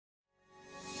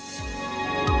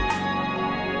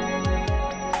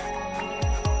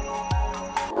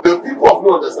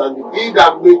don't understand it. He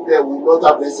that made them will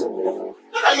not have blessing.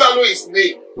 How you know his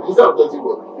name? Instead of judging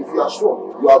God, if you are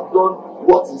sure you have done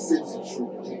what he says you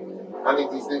should do, and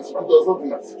it is nature, it does not do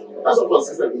it. That's not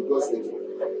consistent with God's nature.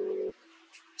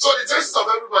 So the traces of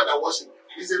every man that worship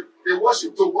is they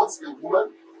worship towards the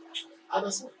woman and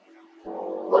a son.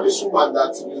 But this woman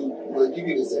that you were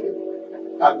giving a second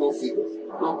had no figure,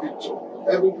 no picture.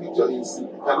 Every picture you see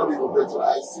cannot be compared to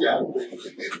I see and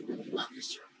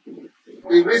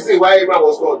the reason why Abraham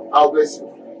was called, I'll bless you,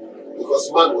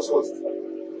 because man was caused.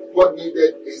 God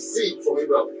needed a seed from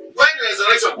Abraham. When the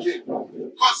resurrection came,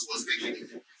 God was taking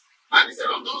it. And instead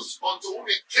of those unto whom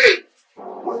it came,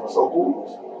 were troubled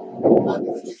and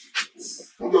they were taking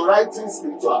it. Your writing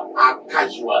spiritual are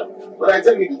casual. But I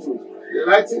tell you the truth, the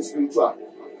writing spiritual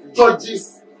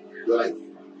judges your life,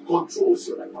 controls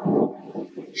your life.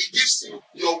 It gives you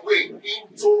your way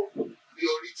into the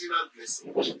original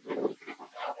blessing.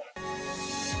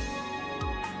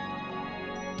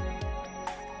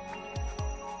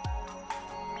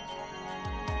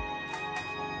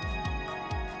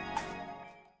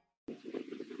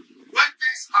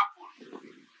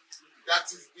 That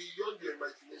is beyond your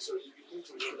imagination, you begin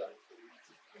to know that.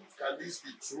 Can this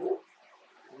be true?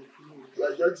 You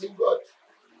are judging God.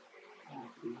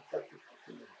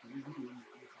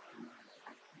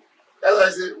 As I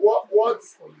said, what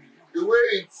the way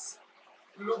it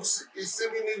looks, it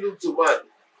seemingly looks to man.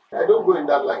 I don't go in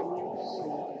that line.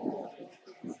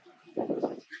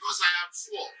 Because I am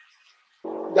sure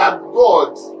that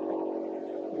God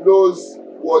knows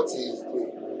what he is doing.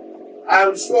 I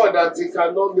am sure that he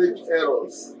cannot make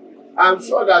errors. I am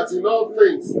sure that in all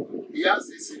things, he has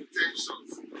his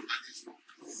intentions and his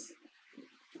purpose.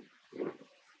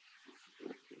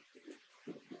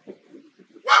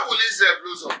 Why will Israel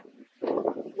blossom?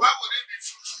 Why would it be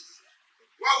fruitful?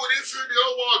 Why would he fill the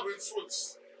whole world with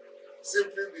fruits?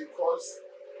 Simply because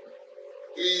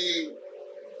he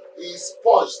is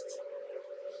purged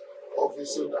of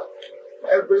his own.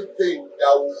 Everything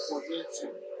that will pollute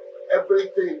him,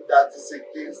 everything that is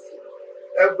against him,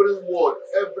 every word,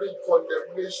 every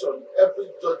condemnation, every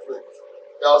judgment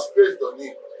that was placed on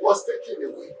him was taken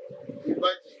away. Imagine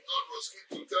God was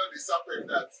quick to tell the serpent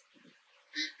that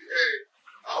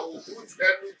I will put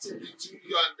everything between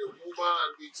you and the woman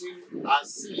and between her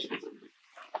seed and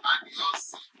your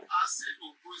seed. Her seed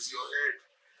will bruise your head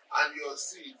and your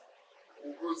seed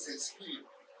will bruise his heel.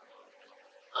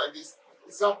 And the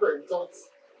serpent thought,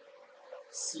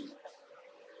 seed.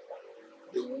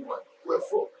 The woman.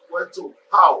 Wherefore? Whereto?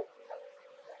 How?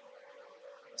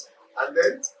 And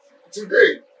then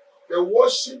today, the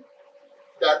worship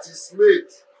that is made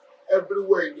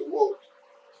everywhere in the world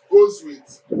goes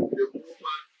with the woman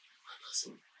and her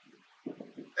son.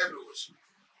 Every worship.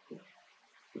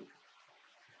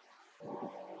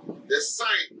 The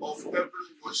sign of every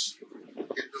worship in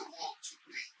the world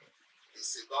today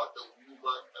is about the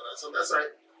woman and her son. That's why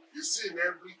you see in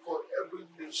every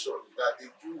nation that they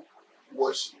do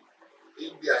worship.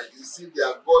 India, you see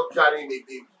their God carrying a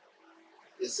baby.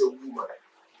 It's a woman.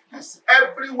 You see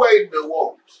everywhere in the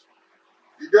world.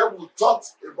 The devil thought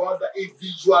about that, he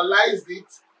visualized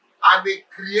it, and he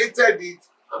created it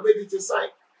and made it a sign.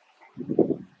 He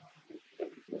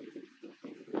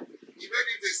made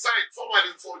it a sign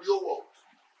formally for the whole world.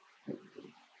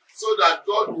 So that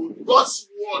God's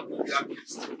word will be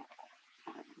abused.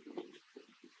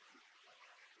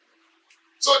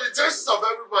 So the traces of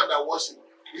every man that worship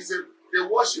is they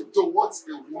worship towards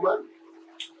the woman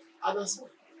and her son.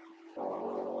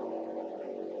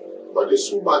 But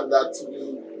this woman that we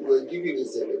were giving a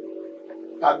second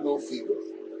had no figure,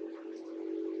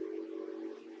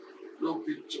 no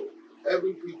picture.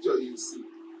 Every picture you see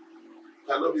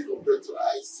cannot be compared to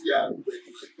I see her when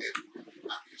you were there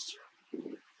abused her.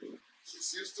 She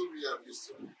seems to be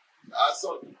abused her. Her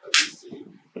son abused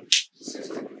him. She seems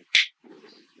to be.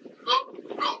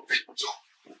 No picture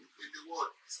in the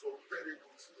world is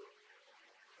comparable to them.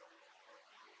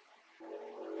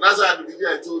 That's why at the beginning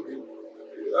I told you,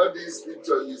 all these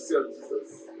pictures you see of Jesus,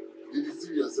 you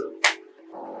deceive yourself.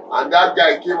 And that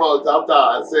guy came out after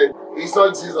and said, he's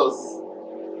not Jesus.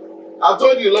 I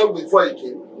told you long before he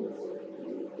came.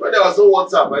 When there was no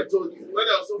WhatsApp, I told you. When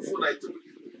there was no phone, I told you.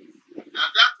 And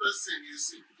that person you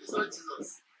see, is not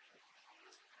Jesus.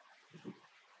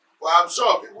 But I'm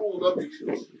sure people will not believe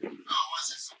me. No, what's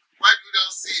this? Why do you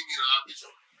not see me in our vision?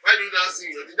 Why do you not see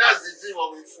me? That's the dream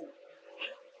of a fool.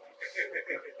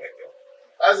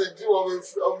 That's the dream of a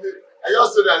fool. I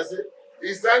just told her, I said,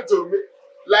 he's trying to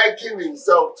liken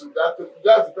himself to that.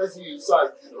 That's the person you saw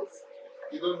as Jesus.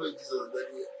 You don't know Jesus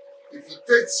anyway. If he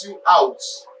takes you out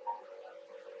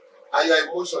and your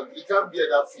emotion, you can't bear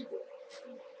that figure.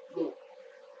 No.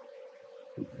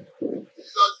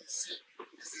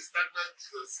 It's a stagnant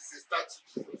Jesus. It's a statue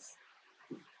Jesus.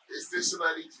 A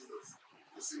stationary Jesus.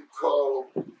 You say, come.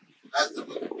 That's the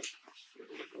way.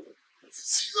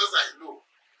 Jesus I know.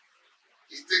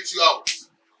 He takes you out.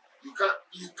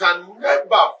 You can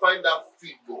never find that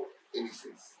figure in his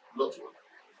face. Not one.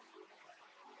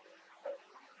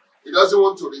 He doesn't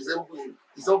want to resemble him.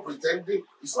 He's not pretending.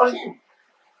 It's not him.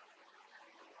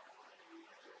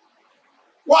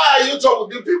 Why are you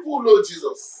talking? The people who know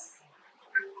Jesus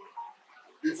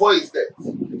before his death saw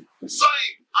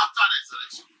him after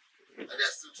resurrection, and they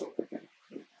are still talking.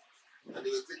 And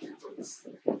they were taking thoughts.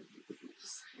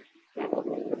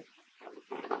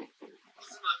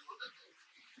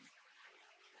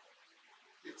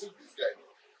 They took this guy.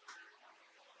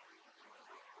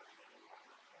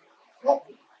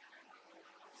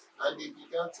 And they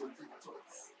began to take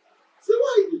thoughts. Say,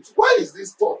 why is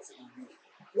this thought in you?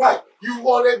 Why? You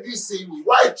already see me.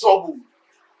 Why trouble?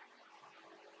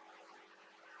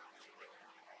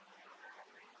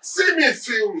 See me,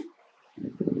 feel me.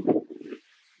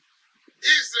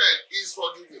 Israel is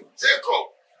forgiven. Jacob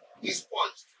is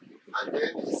purged. And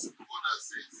then his owner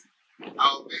says,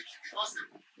 I'll make you. Because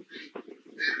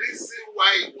the reason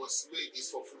why it was made is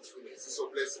for fruitfulness. It's for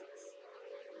blessings.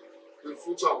 The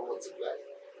fruit will multiply.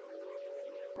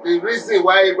 The reason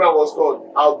why Abraham was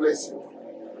called, I'll bless you.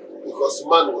 Because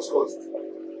man was cursed.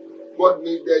 God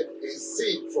needed a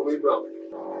seed from Abraham.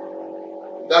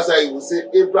 That's why he will say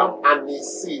Abraham and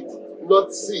his seed,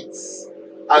 not seeds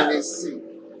and his seed.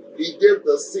 He gave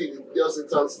the seed, just a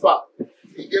transfer.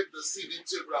 He gave the seed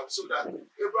into Abraham so that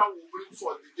Abraham will bring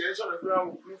forth, the generation of Abraham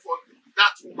will bring forth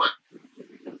that woman.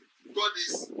 God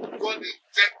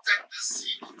injected the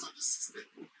seed into the system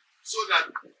so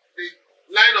that the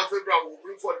line of Abraham will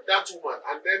bring forth that woman,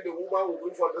 and then the woman will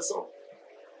bring forth the son.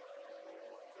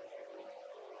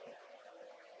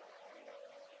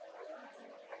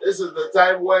 This is the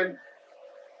time when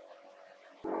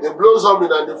the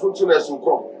blossoming and the fruitfulness will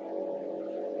come.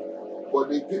 But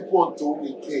the people unto whom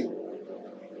he came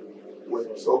were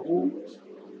troubled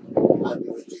and they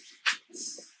were taking it.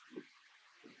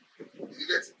 Did you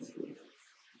get it?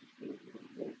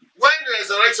 When the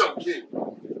resurrection came,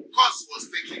 curse was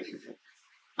taken again.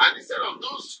 And instead of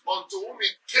those unto whom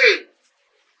it came,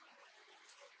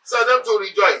 tell them to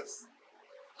rejoice.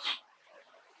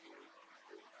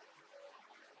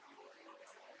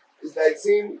 It's like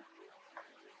seeing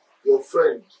your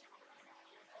friend.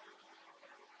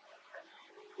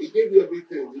 He gave you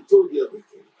everything. He told you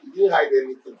everything. He didn't hide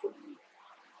anything from you.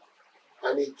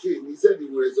 And he came. He said he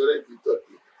will resurrect the third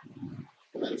day.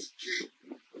 And he came.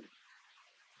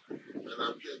 And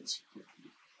appeared to you.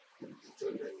 He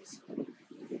told them.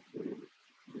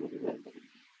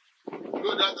 You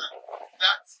know that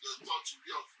your thought will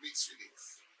be of mixed feelings.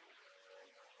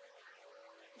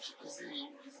 You see him.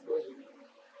 He's not him.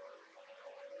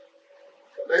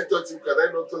 Can I touch him? Can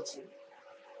I not touch him?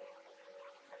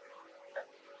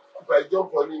 If I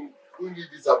jump on him, will he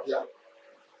disappear?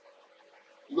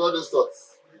 You know those thoughts.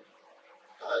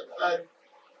 And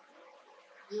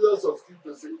Jesus was quick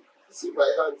to say, see my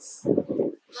hands.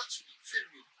 Touch me, feel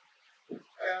me.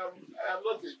 I am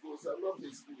not a ghost, I'm not a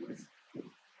spirit.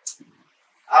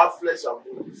 I have flesh and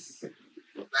bones.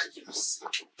 Like you see.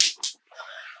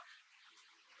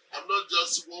 I'm not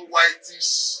just one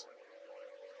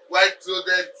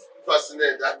white-clothed person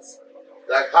that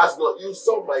has not. You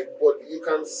saw my body. You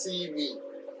can see me.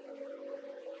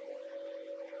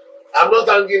 I'm not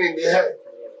hanging in the head.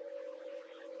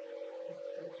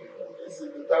 This is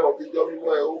the time of the job. You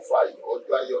know, fire or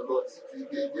dry or not.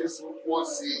 This will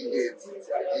see it.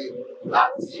 You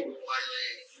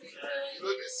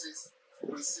know, this is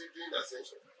receiving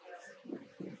ascension.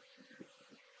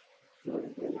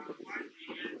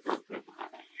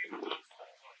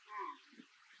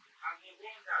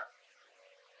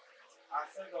 I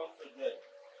said unto them,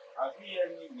 have ye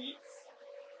any meat?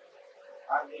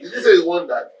 Did you say you want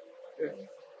that?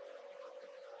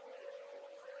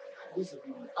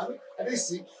 Are they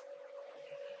sick?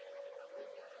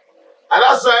 And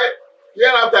that's why,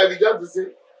 hereafter I began to say,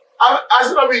 I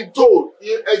should have been told, he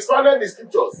expanded the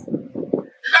scriptures.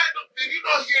 Did you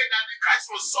not hear that the Christ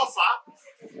will suffer?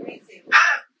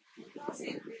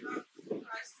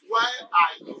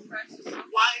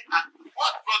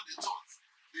 What brought the thought?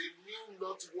 They knew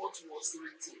not what was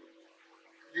written.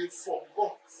 They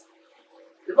forgot.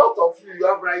 A lot of you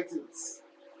have writings.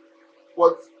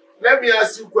 But let me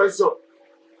ask you a question.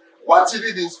 What you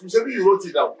did in school, maybe you wrote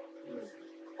it down.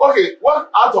 Okay, what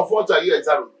out of what are you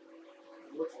examining?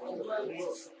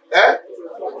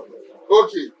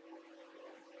 Okay.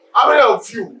 How many of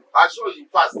you are sure you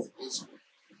passed in school?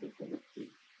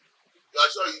 You are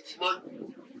sure you did not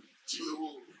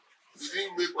You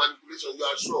didn't make manipulation, you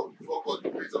are sure before God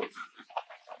will raise up.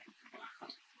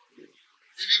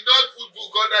 You did not put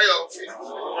book under your feet.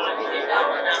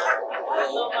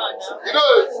 You know,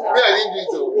 me, I didn't do it.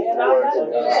 Though.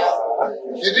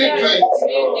 You didn't do it.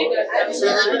 So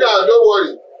if you do that, don't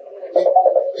worry.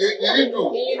 You didn't do.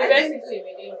 In university,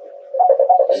 we didn't.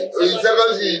 In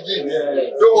secondary, you did.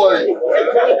 Don't worry.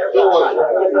 Don't worry.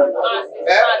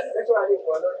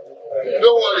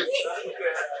 Don't worry.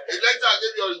 The letter I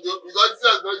gave you on the job because this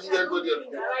has not given anybody else.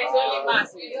 It's only mass.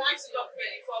 You have to stop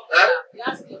paying for You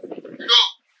have to. No,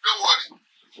 don't worry.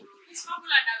 It's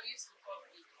formula that we used to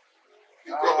copy.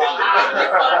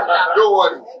 Don't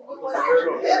worry.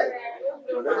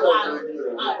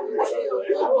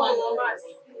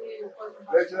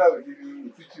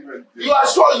 You are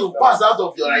sure you pass out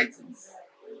of your writings.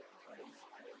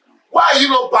 Why are you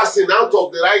not passing out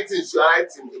of the writings you are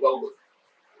writing about God?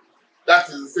 That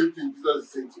is the same thing Jesus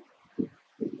is saying to you.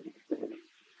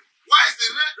 Why is the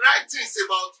writings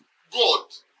about God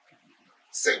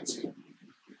same thing?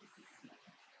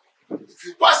 If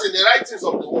you pass in the writings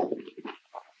of the world, it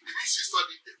means you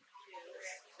studied them.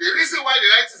 The reason why the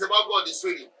writings about God is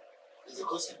failing is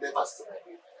because you never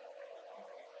studied.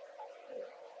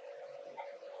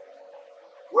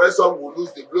 Where some will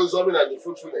lose the blossoming and the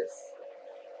fruitfulness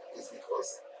is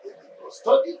because they did not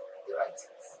study the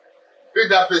writings. Read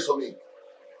that place for me.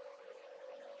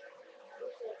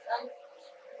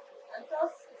 And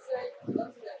thus he said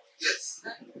unto them. Yes.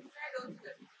 And he said unto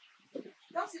them,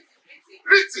 thus it is written.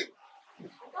 Written.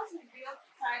 Thus it is beyond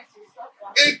time to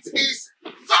suffer. It is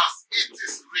thus it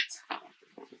is written.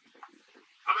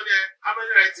 How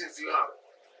many writings do you have?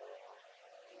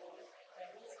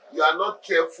 You are not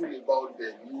careful about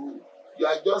them. You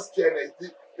are just careless.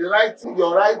 The writing,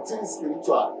 your writing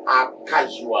spiritual are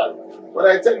casual. But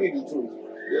I tell you the truth,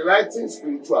 the writing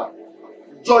spiritual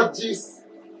judges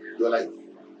your life,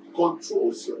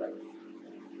 controls your life.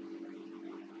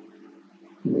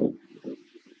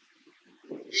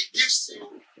 It gives you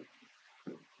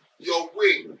your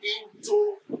way into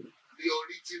the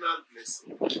original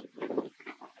blessing.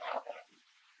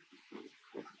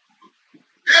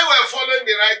 They were following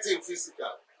the writing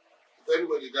physical. If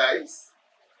anybody dies,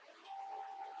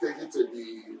 take it to the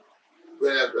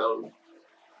burial ground.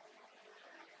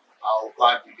 I'll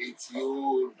delete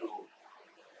you.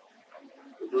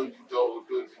 Don't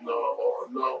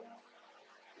no.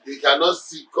 They cannot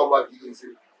see, come back again and say,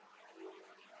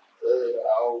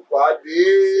 I'll let's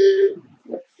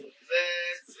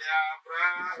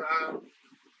Abraham.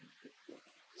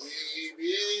 They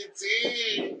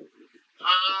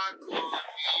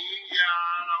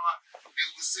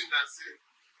will sing and say,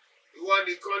 you want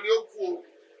the Konyoku?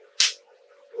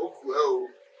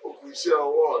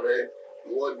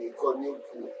 You want the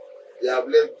Konyoku? They have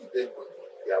left the dead body.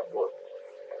 They are born.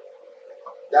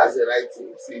 That's the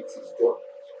writing. See, it is done.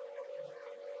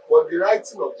 But the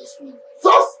writing of the Spirit,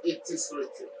 thus it is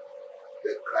written,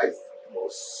 that Christ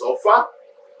must suffer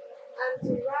And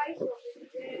to rise from the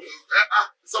dead.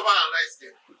 Suffer and rise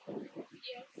again.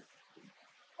 Yes.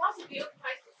 Thus it beyond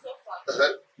Christ to suffer.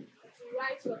 And to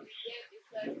rise from the dead the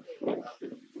third day.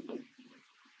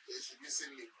 There's a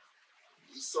missing link.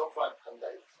 He suffered and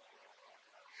died.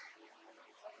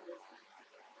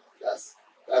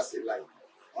 That's a lie.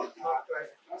 Christ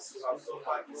has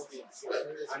suffered these things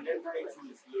and then came to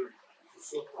his glory to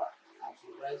suffer and to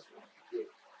rise from the dead.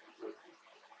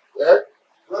 Yeah?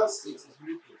 Thus it is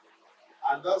written,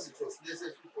 and thus it was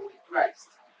necessary for the Christ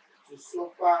to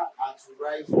suffer and to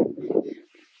rise from the dead.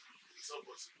 It's not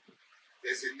possible.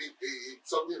 There's a link,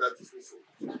 something that is missing.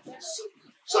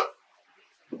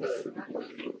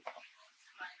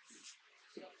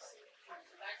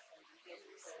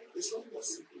 It's not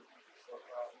possible.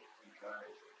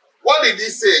 What did he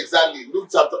say exactly?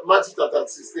 Matthew chapter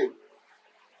 16.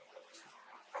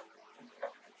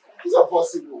 It's not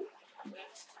possible.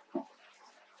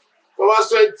 From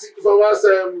verse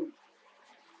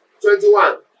 21.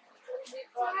 The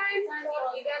time God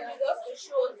began Jesus to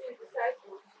show unto his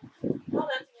disciples how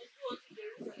that he must go unto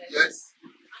Jerusalem. Yes.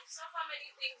 And suffer many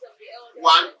things of the elders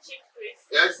One. and chief priests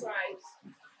Yes. and scribes,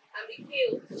 and be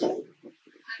killed,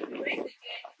 and be raised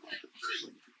again the third day.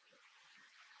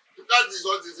 3. That is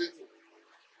what is written.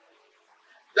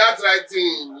 That writing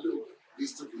in Luke is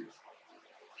stupid.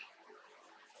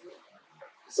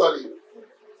 Sorry.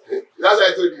 That's why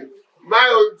I told you. My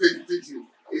own teaching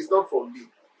is not from me.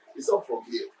 It's not from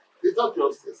here. It's not your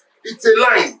upstairs. It's a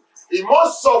line. He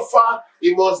must suffer.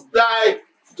 He must die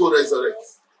to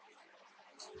resurrect.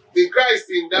 The Christ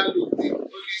in that Luke, they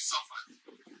only suffered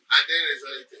and then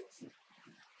resurrected.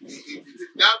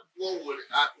 That one will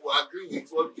agree with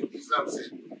what Islam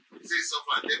said. He said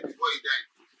suffer, and then before he died,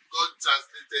 God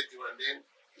translated him, and then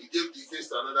he gave the face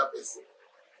to another person,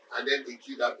 and then they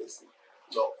killed that person.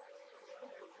 No.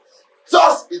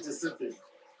 Thus it is written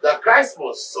that Christ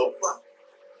must suffer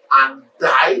and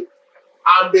die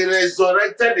and be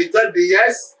resurrected the third day,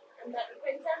 yes? And that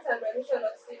repentance and remission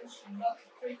of sins should not be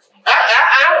preached.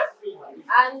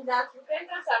 And that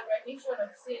repentance and remission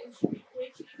of sins should be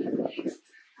preached in his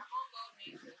name among all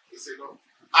nations. He said, no,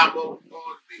 among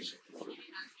all nations.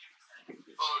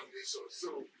 All nations.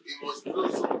 So he must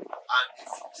blossom and be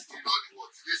fruit in all the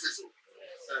world. This is so.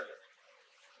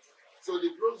 So the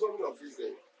blossoming of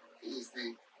Israel is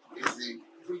the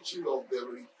preaching of the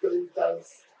repentance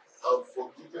and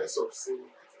forgiveness of sin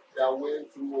that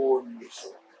went through all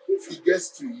nations. If it gets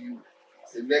to you,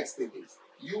 the next thing is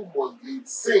you must be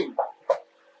sing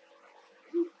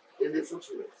in the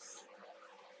fruitfulness.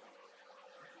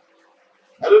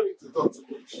 I don't need to talk too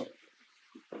much.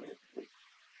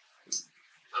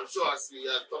 I'm sure as we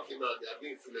are talking now, they are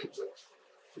being full in church.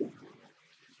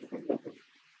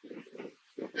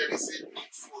 There is a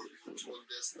need for you to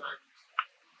understand.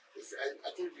 I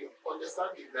told you,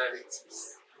 understand the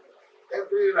narratives.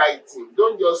 Every writing,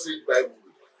 don't just read Bible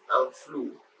and flow.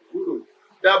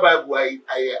 That Bible,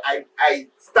 I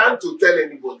stand to tell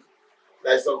anybody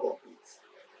that it's not complete.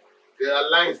 There are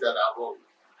lines that are wrong.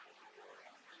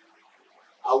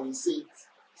 I will say it.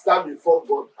 Stand before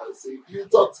God and say, you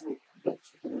taught me. I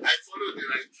follow the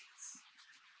writings.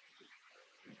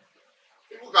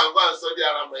 People can go and study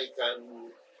Aramaic and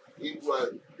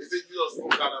Hebrew. They say Jesus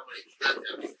spoke Aramaic. That's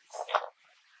their business.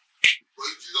 But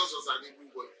if Jesus was an Hebrew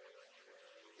boy,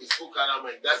 he spoke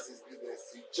Aramaic. That's his business.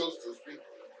 He chose to speak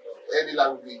any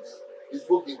language. He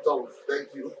spoke in tongues. Thank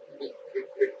you.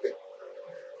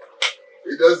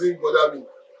 It doesn't bother me.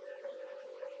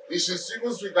 He should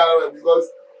even speak Aramaic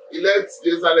because he left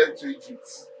Jerusalem to Egypt.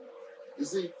 You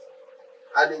see?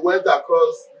 And he went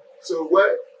across. So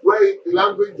where the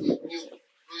language he knew,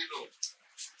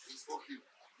 he spoke it.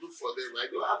 Look for them.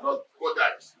 I'm not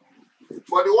bothered.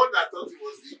 But the one that thought he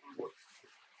was the Hebrew one.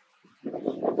 It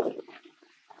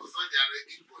was not the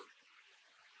Arabic one.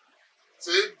 So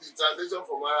if the translation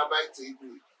from Arabic to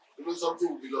Hebrew, something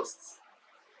will be lost.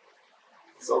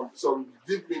 Some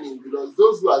deep meaning will be lost.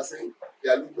 Those who are saying they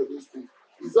are looking at those things,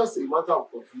 it's just a matter of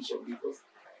confusion because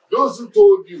those who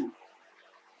told you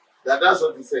that that's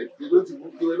what he said, they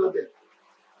were not there.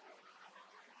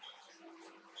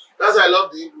 That's why I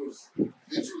love the Hebrews,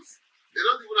 the Jews. They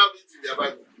don't even have it in their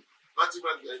Bible. Matthew,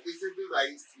 they say those are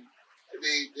history.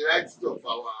 They write it of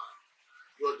our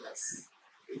brothers.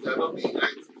 They cannot be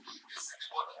writing. This is the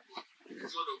word of God. It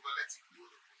is word of God. Let it be word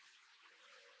of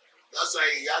God. That's why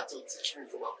he had to teach me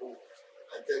from above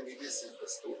and tell me this is the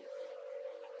story.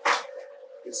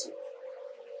 Listen,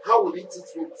 how will he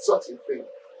teach me such a thing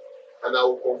and I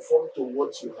will conform to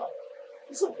what you have?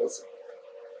 It's not possible.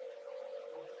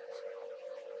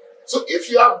 So if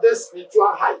you have this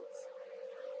spiritual height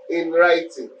in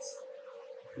writings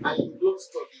and you don't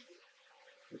study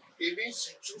it, it means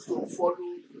you choose to follow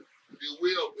the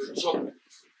way of the trumpet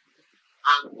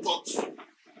and thoughtful.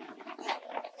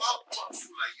 How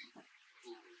thoughtful are you?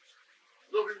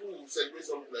 No people will celebrate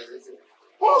something like this.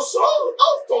 Oh, so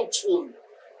how thoughtful?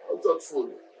 How thoughtful?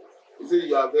 You say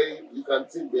you can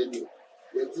think very.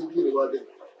 You're thinking about it.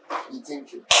 You're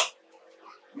thinking.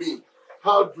 Me,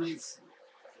 how brief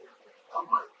am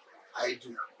I? I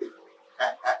do.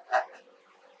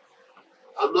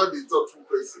 I'm not the thoughtful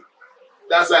person.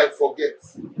 That's why I forget.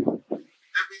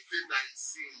 Everything I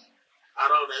see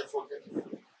around, I forget.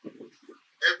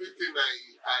 Everything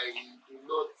I do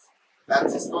not, that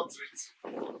is not written,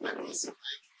 I don't say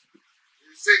like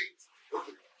you say it,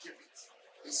 okay, keep it.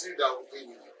 You see that will pay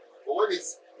me. But when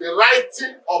it's the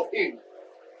writing of him,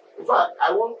 in fact,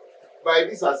 I want, by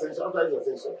this ascension, after this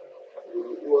ascension,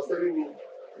 he was telling me,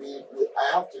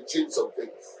 I have to change some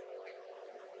things.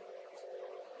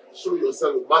 Show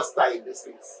yourself a master in these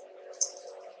things.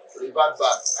 Revert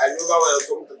back. I remember when I was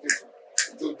talking to people,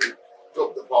 he told me, drop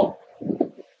the power.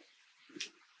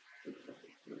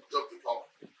 Drop the power.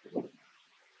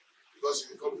 Because if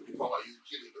you come with the power, you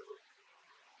kill it.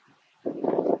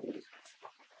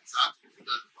 So I have to put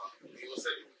that power. He was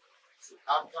telling me, so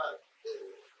after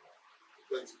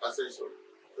 20%,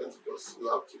 20+, you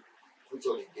have to put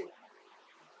on again.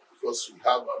 Because we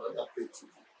have another thing to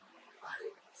do.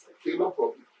 Okay, no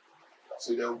problem. So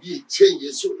there will be a change.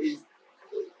 So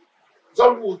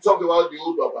some people will talk about the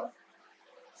old Baba.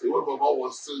 Say what Baba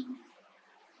was saying.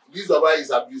 This Baba is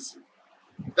abusive.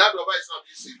 That Baba is not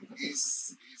abusive.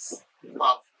 He's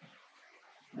powerful.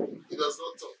 He does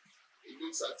not talk. He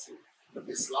looks at you.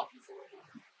 He slaps you for it.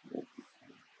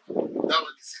 That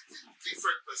one is a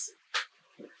different person.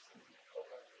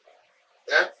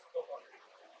 Eh?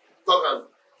 Talk on.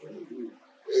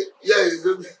 Yeah,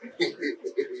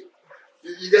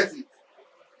 you get it.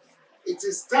 It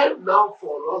is time now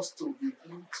for us to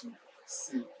begin to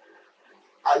see.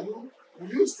 Will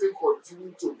you still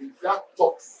continue to be that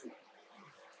thoughtful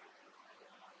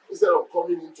instead of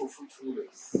coming into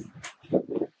fruitfulness?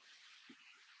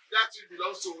 That which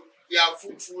belongs to their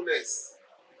fruitfulness.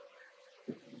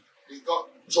 They got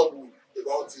trouble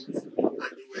about it and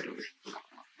they were thinking.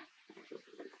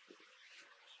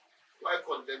 Why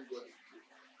condemn God?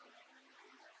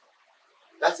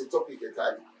 That's a topic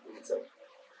entirely in itself.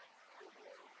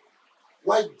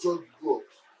 Why judge God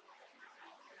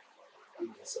in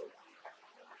yourself?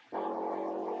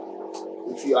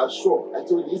 If you are sure, I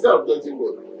told you, instead of judging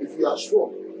God, if you are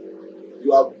sure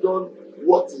you have done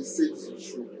what He says you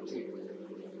should do,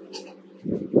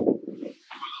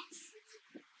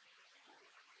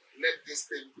 let this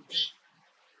thing be.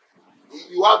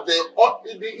 You have the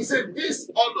honor. He said, this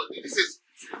honor. He says,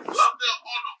 you have the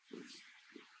honor.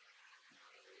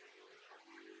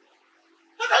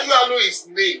 How can you allow His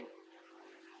name?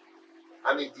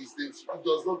 And it is this. He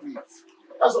does not do it.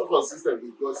 That's not consistent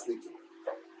with God's thinking.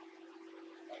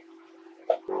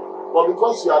 But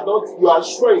because you are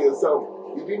sure in yourself,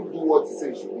 you didn't do what He said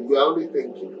you should do. You are only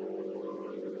thinking.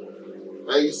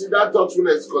 And you see that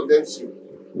thoughtfulness condemns you.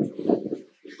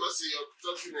 Because in your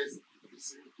thoughtfulness, you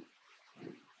see.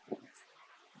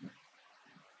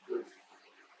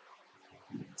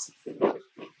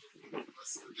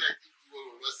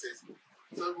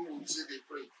 Some people will say they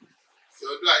pray. So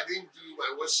although I didn't do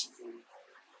my worship,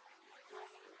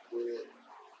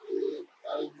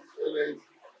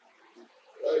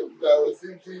 I was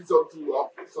thinking something will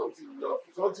happen.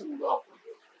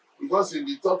 Because in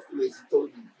the thoughtfulness He told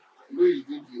you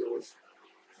didn't do your worship.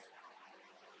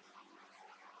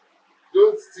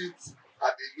 Don't sit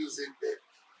at the losing bed.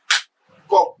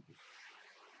 Come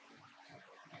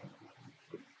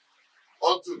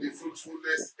unto the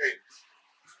fruitfulness end.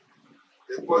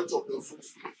 The point of the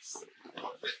fruitfulness of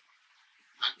them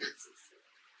and get fruitful.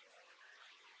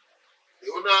 The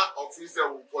owner of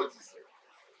Israel will purge Israel.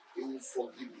 He will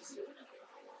forgive Israel.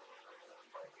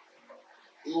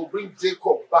 He will bring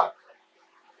Jacob back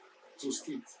to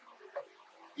street.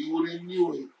 He will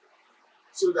renew him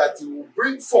so that he will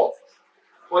bring forth.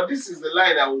 But this is the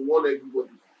line I will warn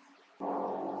everybody.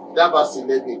 That verse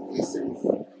 11, he says,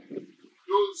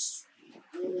 those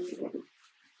who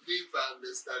live by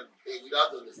understanding,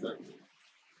 without understanding,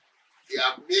 they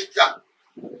are maker.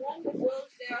 When the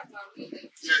world's there are made,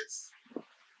 Yes. shall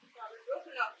be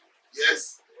broken up.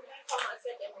 Yes. Will then come and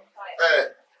set them on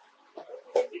fire.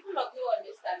 The people of no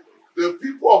understanding. The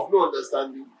people of no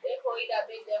understanding. Therefore, he that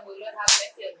made them will not have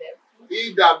mercy on them.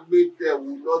 He that made them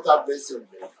will not have mercy on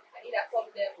them. And he that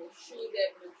formed them will shew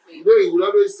them no You favor. know, he will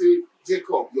always say,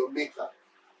 Jacob, your maker.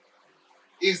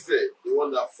 Israel, the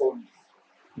one that formed you.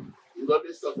 He will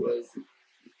always talk about it.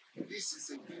 This is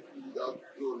a people without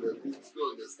no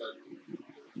understanding.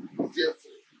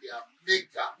 Therefore, their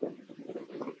maker will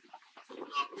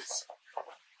not have mercy.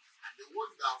 And the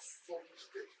one that formed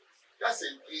them, that's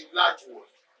a large word.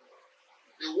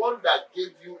 The one that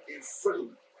gave you a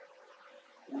frame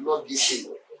will not give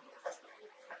favor.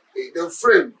 The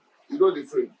frame, you know the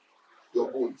frame,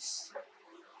 your bones.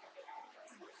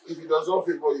 If it does not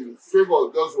favor you,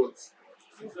 favor does what?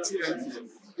 Empty.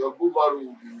 Your bone marrow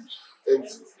will be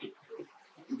empty.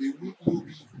 You will be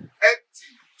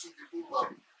empty to the bone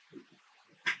marrow.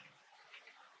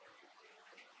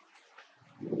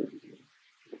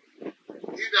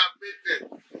 He that made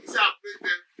them, he said, I made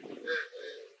them,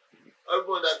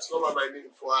 everyone that's come by my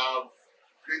name, for I have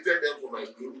created them for my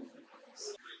glory.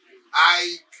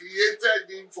 I created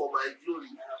him for my glory.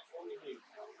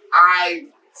 I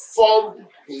formed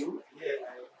him.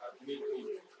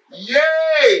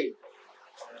 Yea!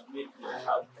 I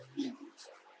have made it.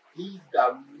 He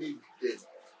that made them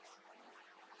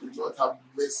will not have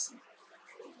mercy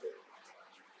on them.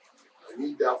 And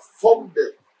he that formed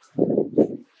them will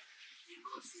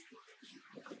not favor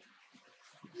them.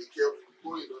 Be careful,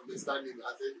 go in understanding.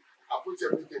 I said, I put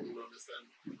everything in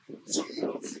understanding. So you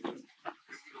don't feel.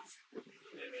 You don't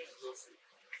feel.